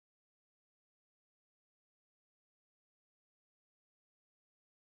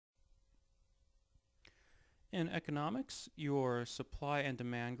In economics, your supply and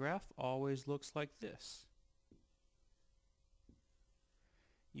demand graph always looks like this.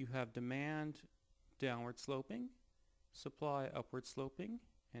 You have demand downward sloping, supply upward sloping,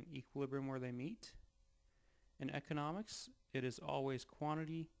 and equilibrium where they meet. In economics, it is always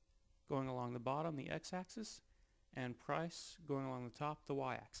quantity going along the bottom, the x-axis, and price going along the top, the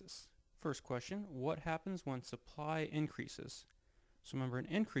y-axis. First question, what happens when supply increases? So remember, an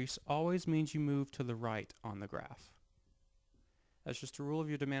increase always means you move to the right on the graph. That's just a rule of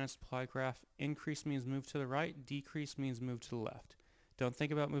your demand and supply graph. Increase means move to the right, decrease means move to the left. Don't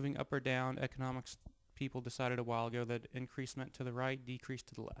think about moving up or down. Economics people decided a while ago that increase meant to the right, decrease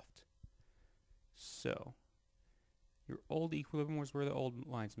to the left. So, your old equilibrium was where the old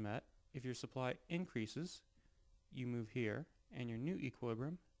lines met. If your supply increases, you move here, and your new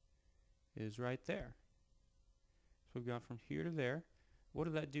equilibrium is right there. So we've gone from here to there. What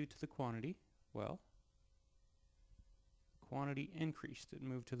did that do to the quantity? Well, quantity increased. It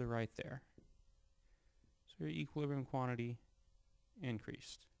moved to the right there. So your equilibrium quantity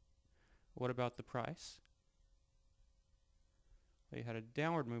increased. What about the price? Well, you had a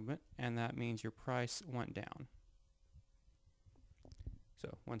downward movement, and that means your price went down.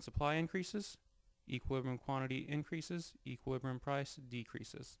 So when supply increases, equilibrium quantity increases, equilibrium price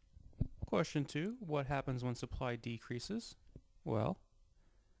decreases. Question 2, what happens when supply decreases? Well,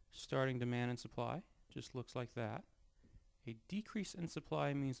 starting demand and supply just looks like that. A decrease in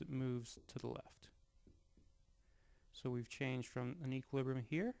supply means it moves to the left. So we've changed from an equilibrium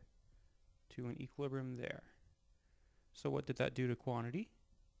here to an equilibrium there. So what did that do to quantity?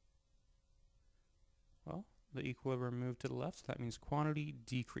 Well, the equilibrium moved to the left, so that means quantity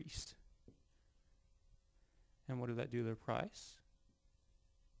decreased. And what did that do to the price?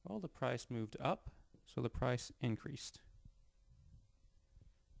 Well, the price moved up, so the price increased.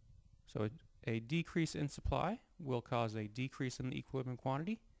 So a decrease in supply will cause a decrease in the equilibrium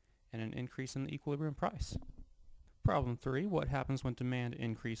quantity and an increase in the equilibrium price. Problem 3, what happens when demand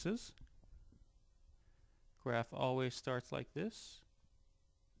increases? Graph always starts like this.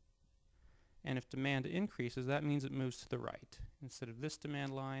 And if demand increases, that means it moves to the right. Instead of this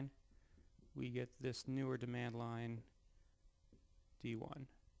demand line, we get this newer demand line, D1.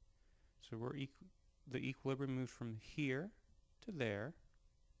 So the equilibrium moves from here to there.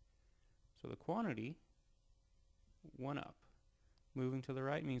 So the quantity went up. Moving to the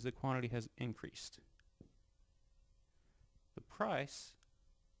right means the quantity has increased. The price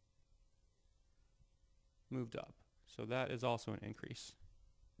moved up. So that is also an increase.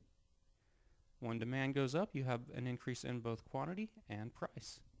 When demand goes up, you have an increase in both quantity and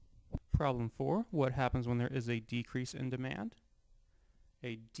price. Problem 4, what happens when there is a decrease in demand?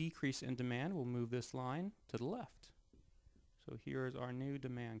 A decrease in demand will move this line to the left. So here is our new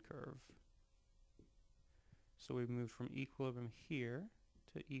demand curve. So we've moved from equilibrium here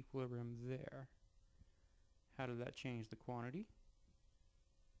to equilibrium there. How did that change the quantity?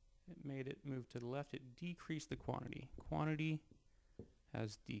 It made it move to the left. It decreased the quantity. Quantity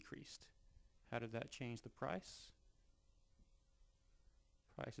has decreased. How did that change the price?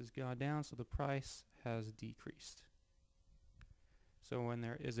 Price has gone down, so the price has decreased. So when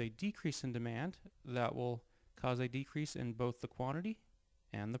there is a decrease in demand, that will cause a decrease in both the quantity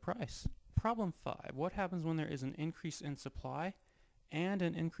and the price. Problem 5, what happens when there is an increase in supply and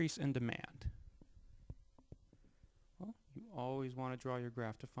an increase in demand? Well, you always want to draw your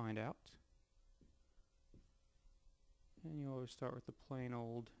graph to find out. And you always start with the plain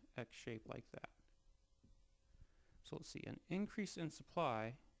old X shape like that. So let's see, an increase in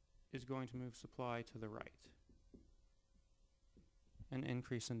supply is going to move supply to the right. An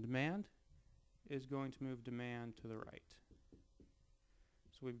increase in demand is going to move demand to the right.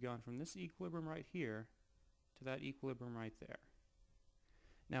 So we've gone from this equilibrium right here to that equilibrium right there.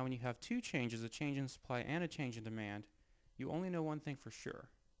 Now when you have two changes, a change in supply and a change in demand, you only know one thing for sure.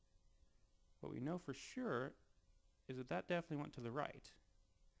 What we know for sure is that that definitely went to the right.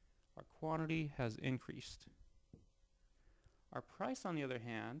 Our quantity has increased. Our price, on the other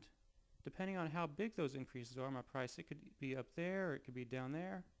hand, depending on how big those increases are, my price, it could be up there or it could be down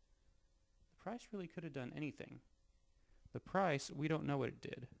there. The price really could have done anything. The price, we don't know what it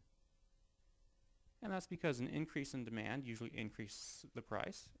did. And that's because an increase in demand usually increases the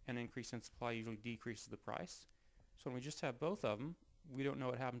price, and an increase in supply usually decreases the price. So when we just have both of them, we don't know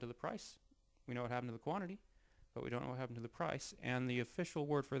what happened to the price. We know what happened to the quantity, but we don't know what happened to the price. And the official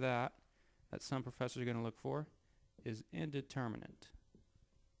word for that some professors are going to look for, is indeterminate.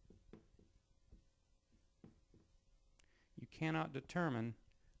 You cannot determine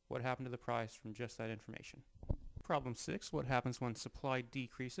what happened to the price from just that information. Problem 6, what happens when supply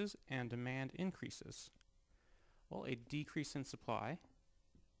decreases and demand increases? Well, a decrease in supply,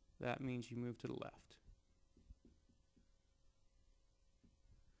 that means you move to the left.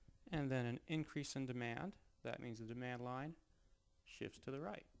 And then an increase in demand, that means the demand line shifts to the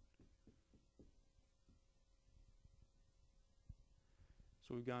right.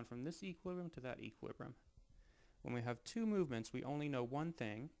 So we've gone from this equilibrium to that equilibrium. When we have two movements, we only know one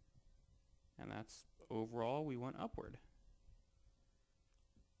thing, and that's overall we went upward.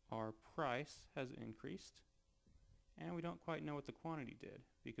 Our price has increased, and we don't quite know what the quantity did,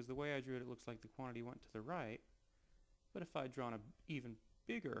 because the way I drew it, it looks like the quantity went to the right, but if I'd drawn an even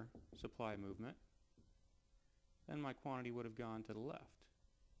bigger supply movement, then my quantity would have gone to the left.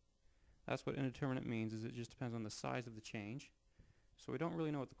 That's what indeterminate means, is it just depends on the size of the change. So we don't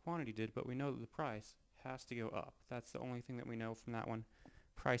really know what the quantity did, but we know that the price has to go up. That's the only thing that we know from that one.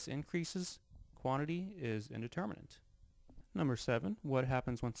 Price increases, quantity is indeterminate. Number 7, what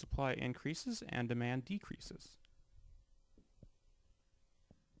happens when supply increases and demand decreases?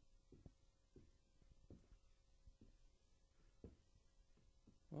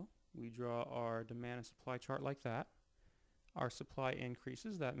 Well, we draw our demand and supply chart like that. Our supply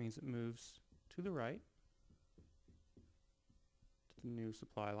increases, that means it moves to the right, to the new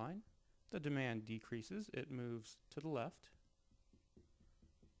supply line. The demand decreases, it moves to the left.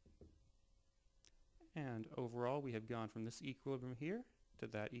 And overall, we have gone from this equilibrium here to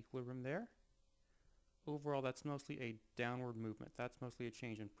that equilibrium there. Overall, that's mostly a downward movement. That's mostly a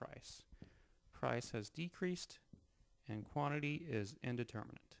change in price. Price has decreased, and quantity is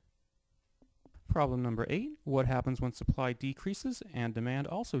indeterminate. Problem number 8, what happens when supply decreases and demand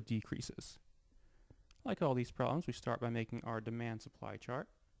also decreases? Like all these problems, we start by making our demand-supply chart.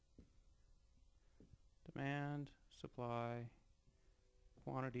 Demand, supply,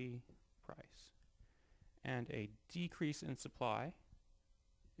 quantity, price. And a decrease in supply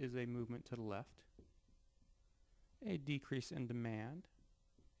is a movement to the left. A decrease in demand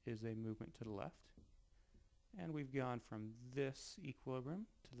is a movement to the left. And we've gone from this equilibrium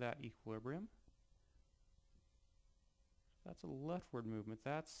to that equilibrium. That's a leftward movement.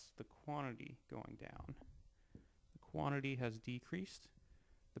 That's the quantity going down. The quantity has decreased.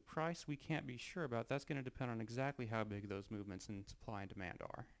 The price we can't be sure about. That's going to depend on exactly how big those movements in supply and demand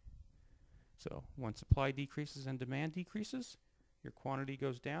are. So when supply decreases and demand decreases, your quantity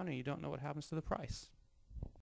goes down and you don't know what happens to the price.